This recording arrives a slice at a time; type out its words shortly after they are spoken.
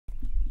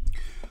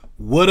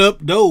What up,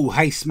 though?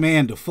 Heist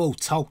man, the folk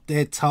talk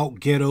that talk,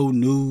 ghetto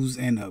news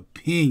and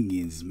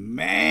opinions.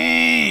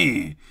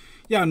 Man,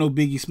 y'all know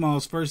Biggie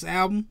Small's first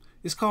album.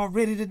 It's called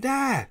Ready to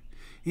Die.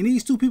 And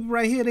these two people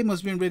right here, they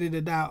must have been ready to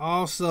die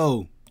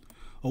also.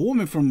 A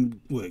woman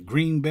from,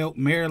 Greenbelt,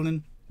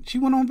 Maryland. She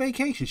went on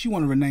vacation. She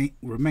want to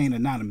remain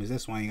anonymous.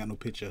 That's why I ain't got no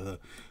picture of her.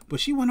 But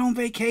she went on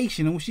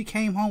vacation, and when she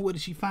came home, what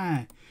did she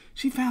find?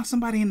 She found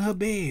somebody in her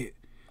bed.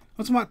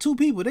 I'm talking about two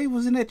people. They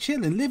was in there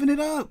chilling, living it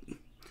up.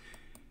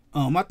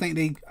 I think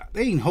they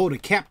didn't hold her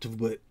captive,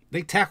 but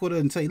they tackled her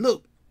and say,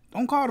 look,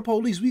 don't call the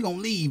police. We gonna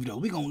leave, though.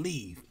 We gonna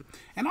leave.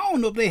 And I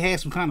don't know if they had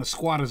some kind of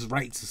squatters'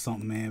 rights or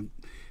something, man.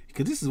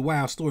 Because this is a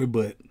wild story,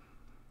 but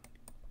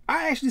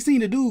I actually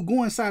seen the dude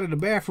go inside of the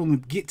bathroom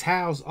and get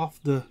towels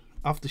off the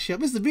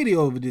shelf. It's the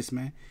video of this,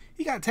 man.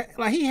 He got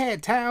he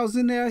had towels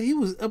in there. He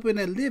was up in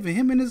there living,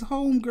 him and his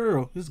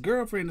his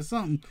girlfriend or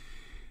something.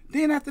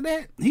 Then after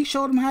that, he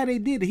showed them how they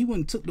did it. He went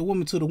and took the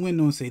woman to the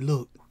window and said,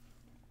 look,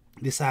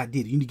 this how I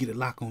did it. You need to get a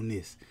lock on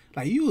this.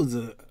 Like, you was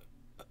a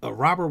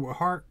robber with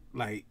heart.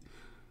 Like,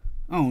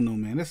 I don't know,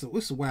 man. It's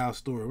a wild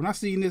story. When I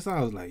seen this,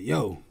 I was like,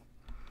 yo.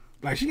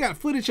 Like, she got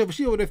footage of it.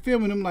 She over there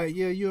filming him like,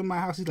 yeah, you in my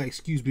house. He's like,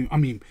 excuse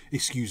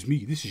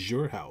me. This is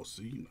your house.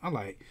 I'm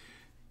like,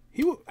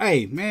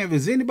 hey, man, if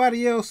it's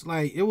anybody else,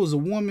 like, it was a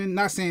woman.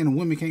 Not saying a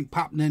woman can't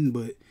pop nothing,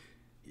 but,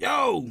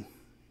 yo.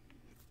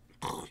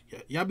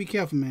 Y'all be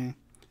careful, man.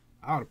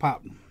 I ought to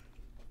pop them.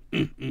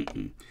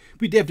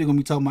 We definitely gonna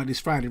be talking about this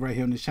Friday right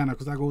here on this channel,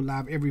 because I go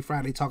live every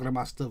Friday talking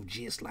about stuff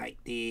just like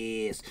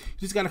this. You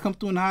just gotta come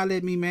through and holler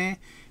at me, man.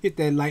 Hit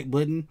that like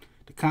button,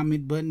 the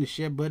comment button, the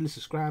share button, the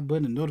subscribe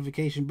button, the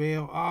notification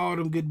bell, all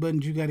them good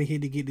buttons you gotta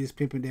hit to get this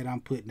pimping that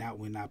I'm putting out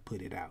when I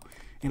put it out.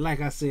 And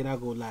like I said, I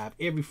go live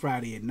every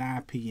Friday at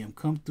 9 p.m.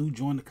 Come through,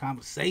 join the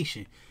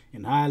conversation,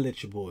 and holler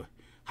at your boy.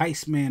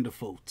 Heist man, the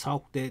folk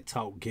talk that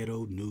talk,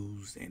 ghetto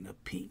news and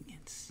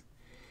opinions.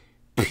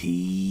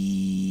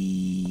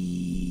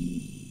 Peace.